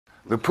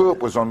The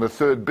Pope was on the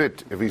third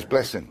bit of his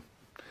blessing,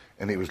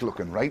 and he was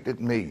looking right at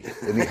me,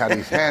 and he had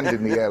his hand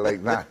in the air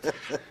like that.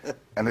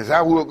 And as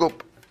I woke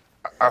up,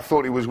 I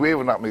thought he was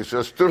waving at me, so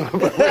I stood up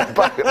and went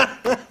back.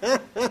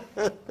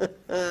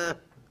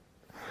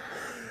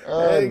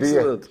 Oh,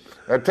 dear.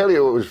 I tell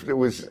you,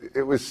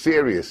 it was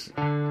serious.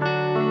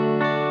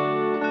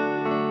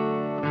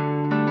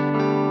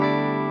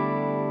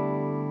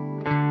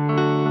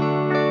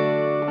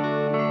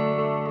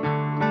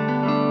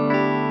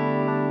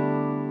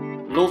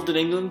 Loved in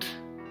England,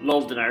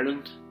 loved in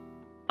Ireland,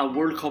 a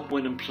World Cup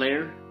winning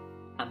player,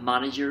 a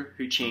manager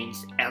who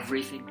changed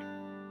everything.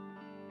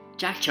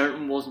 Jack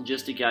Charlton wasn't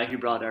just a guy who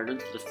brought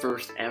Ireland to the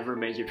first ever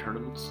major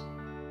tournaments.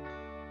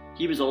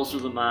 He was also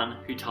the man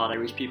who taught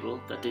Irish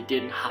people that they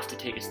didn't have to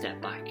take a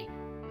step back.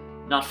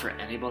 Not for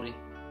anybody.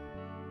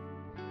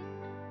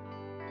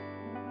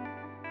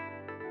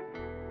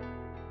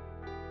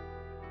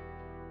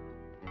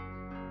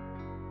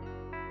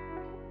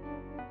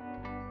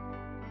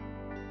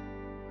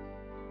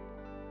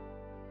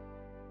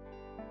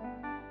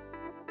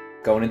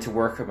 Going into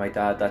work with my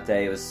dad that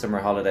day, it was summer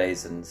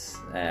holidays,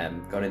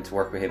 and going into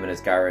work with him in his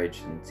garage,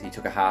 and he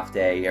took a half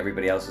day,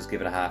 everybody else was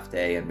given a half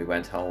day, and we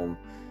went home.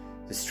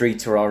 The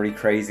streets were already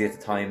crazy at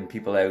the time,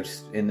 people out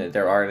in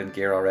their Ireland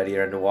gear already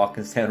around the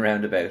Walkinstown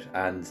roundabout,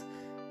 and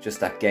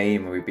just that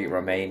game where we beat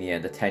Romania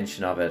and the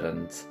tension of it,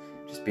 and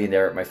just being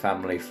there with my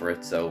family for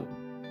it, so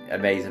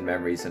amazing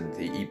memories, and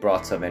he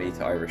brought so many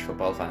to Irish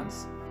football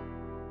fans.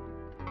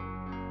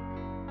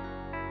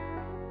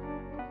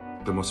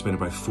 There must have been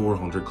about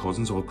 400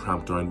 cousins all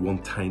cramped around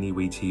one tiny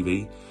wee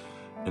TV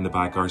in the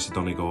back arse of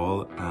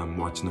Donegal,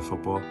 watching the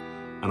football,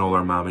 and all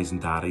our mammies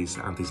and daddies,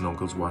 aunties and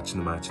uncles watching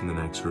the match in the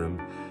next room.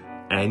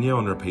 Enya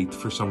on repeat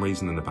for some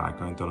reason in the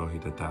background, don't know who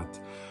did that,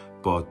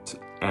 but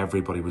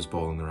everybody was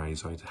bawling their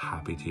eyes out,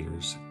 happy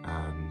tears,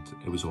 and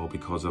it was all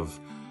because of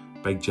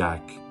Big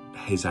Jack,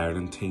 his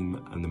Ireland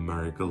team, and the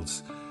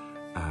miracles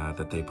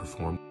that they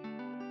performed.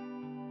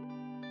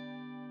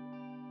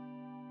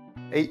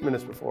 8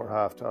 minutes before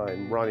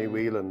half-time, Ronnie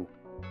Whelan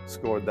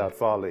scored that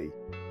volley.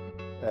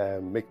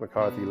 Mick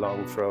McCarthy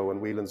long throw,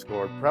 and Whelan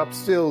scored perhaps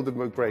still the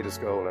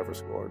greatest goal ever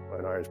scored by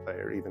an Irish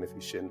player, even if he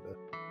shinned it.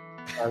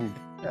 And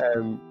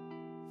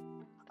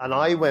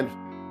I went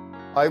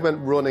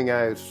running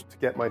out to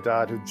get my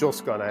dad, who'd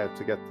just gone out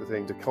to get the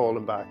thing, to call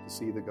him back to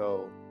see the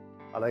goal.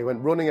 And I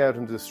went running out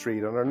into the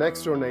street, and our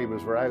next door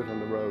neighbours were out on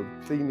the road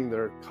cleaning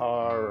their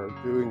car or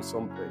doing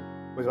something,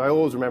 which I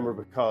always remember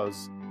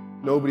because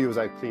nobody was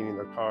out cleaning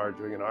their car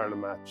during an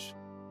Ireland match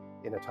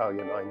in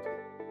Italia 90.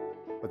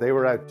 But they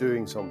were out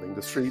doing something.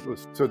 The street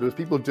was, so there was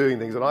people doing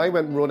things. And I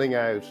went running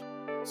out,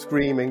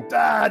 screaming,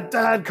 "Dad,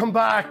 Dad, come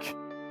back!"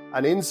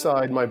 And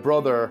inside, my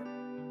brother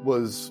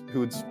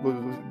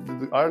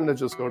Ireland had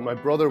just scored, my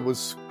brother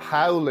was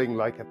howling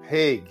like a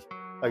pig.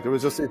 Like there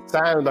was just a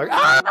sound like,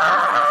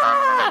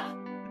 "Ah!"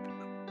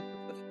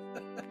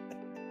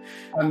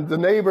 And the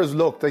neighbours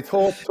looked, they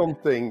thought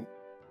something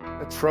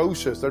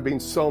atrocious. There'd been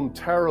some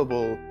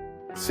terrible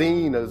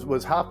scene as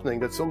was happening,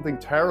 that something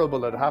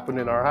terrible had happened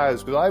in our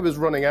house, because I was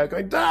running out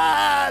going,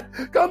 "Dad,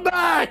 come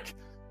back!"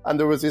 And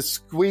there was this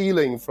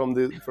squealing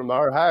from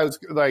our house,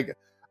 like,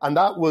 and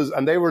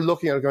they were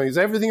looking at it going, "Is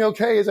everything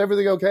okay? Is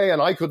everything okay?" And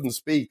I couldn't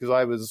speak because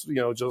I was,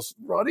 just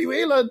Ronnie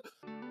Whelan.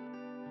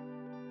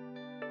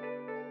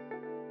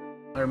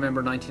 I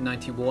remember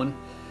 1991,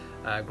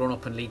 growing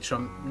up in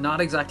Leitrim, not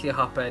exactly a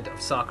hotbed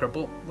of soccer,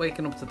 but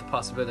waking up to the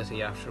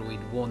possibility after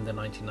we'd won the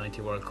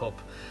 1990 World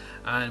Cup.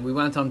 And we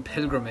went on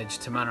pilgrimage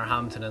to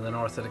Manorhampton in the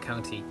north of the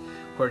county,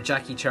 where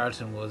Jackie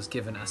Charlton was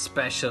given a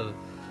special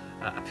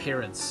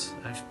appearance.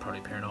 I was probably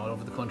appearing all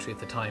over the country at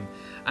the time.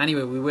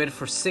 Anyway, we waited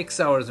for 6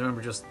 hours. I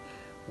remember just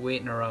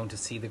waiting around to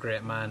see the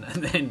great man,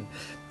 and then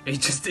he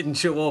just didn't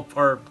show up,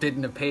 or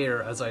didn't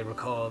appear, as I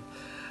recall.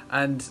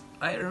 And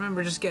I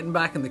remember just getting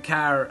back in the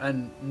car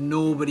and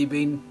nobody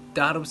being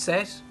that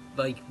upset.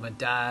 Like my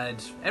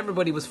dad,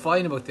 everybody was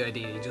fine about the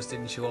idea, he just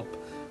didn't show up.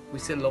 We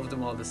still loved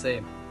him all the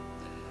same.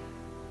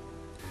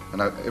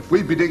 And if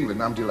we beat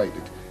England, I'm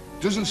delighted.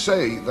 Doesn't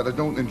say that I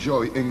don't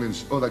enjoy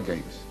England's other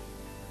games.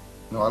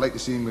 No, I like to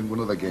see England win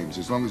other games,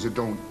 as long as it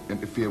don't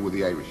interfere with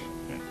the Irish.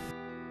 Yeah.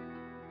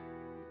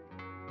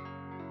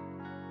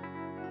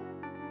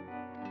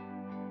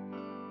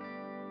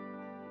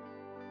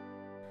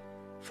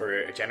 For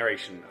a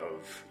generation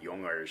of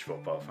young Irish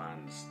football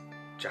fans,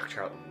 Jack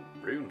Charlton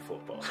ruined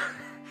football.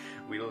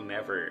 We'll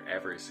never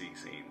ever see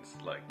scenes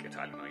like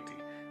Italia 90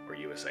 or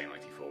USA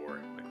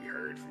 94, like we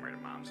heard from our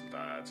mums and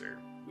dads, or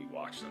we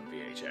watched on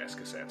VHS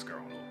cassettes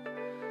growing up.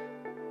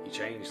 He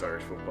changed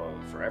Irish football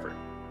forever.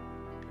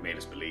 He made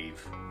us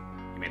believe,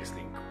 he made us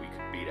think we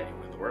could beat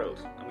anyone in the world,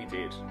 and we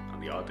did on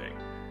the odd day.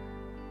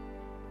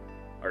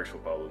 Irish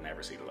football will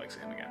never see the likes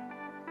of him again.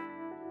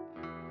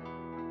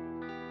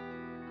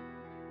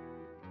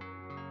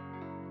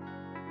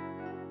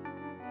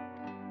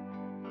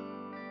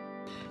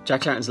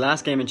 Jack Charlton's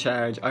last game in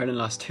charge, Ireland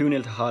lost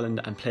 2-0 to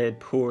Holland and played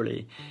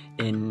poorly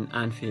in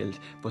Anfield.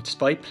 But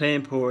despite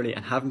playing poorly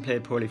and having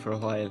played poorly for a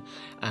while,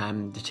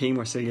 the team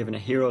were still given a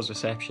hero's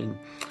reception,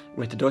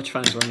 with the Dutch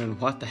fans wondering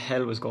what the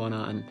hell was going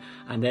on.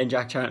 And then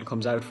Jack Charlton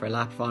comes out for a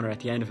lap of honour at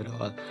the end of it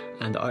all,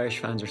 and the Irish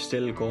fans are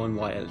still going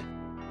wild.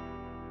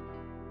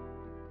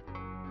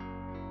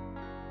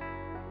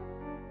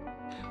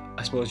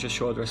 I suppose just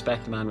showed the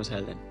respect the man was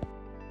held in.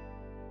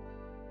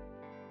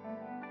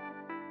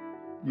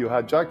 You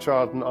had Jack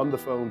Charlton on the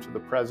phone to the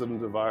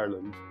President of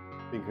Ireland,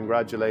 being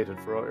congratulated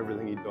for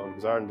everything he'd done,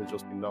 because Ireland had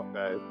just been knocked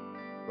out,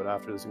 but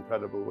after this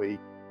incredible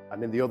week.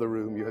 And in the other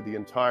room, you had the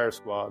entire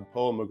squad,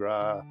 Paul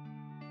McGrath,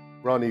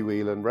 Ronnie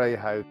Whelan, Ray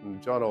Houghton,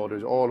 John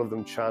Aldridge, all of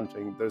them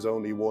chanting, "There's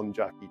only one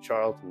Jackie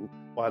Charlton,"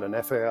 while an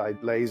FAI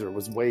blazer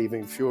was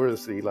waving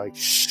furiously like,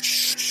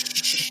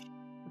 shh.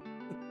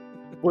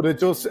 But it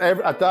just,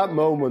 at that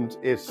moment,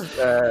 it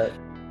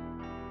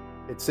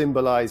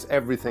symbolised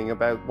everything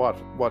about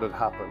what had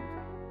happened.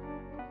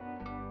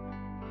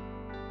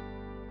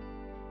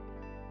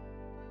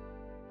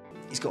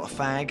 He's got a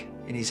fag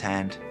in his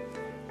hand,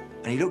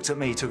 and he looked at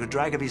me, took a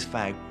drag of his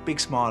fag, big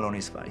smile on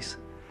his face,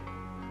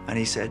 and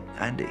he said,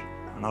 "Andy,"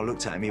 and I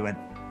looked at him, he went,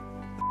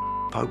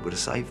 "The Pope would have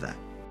saved that."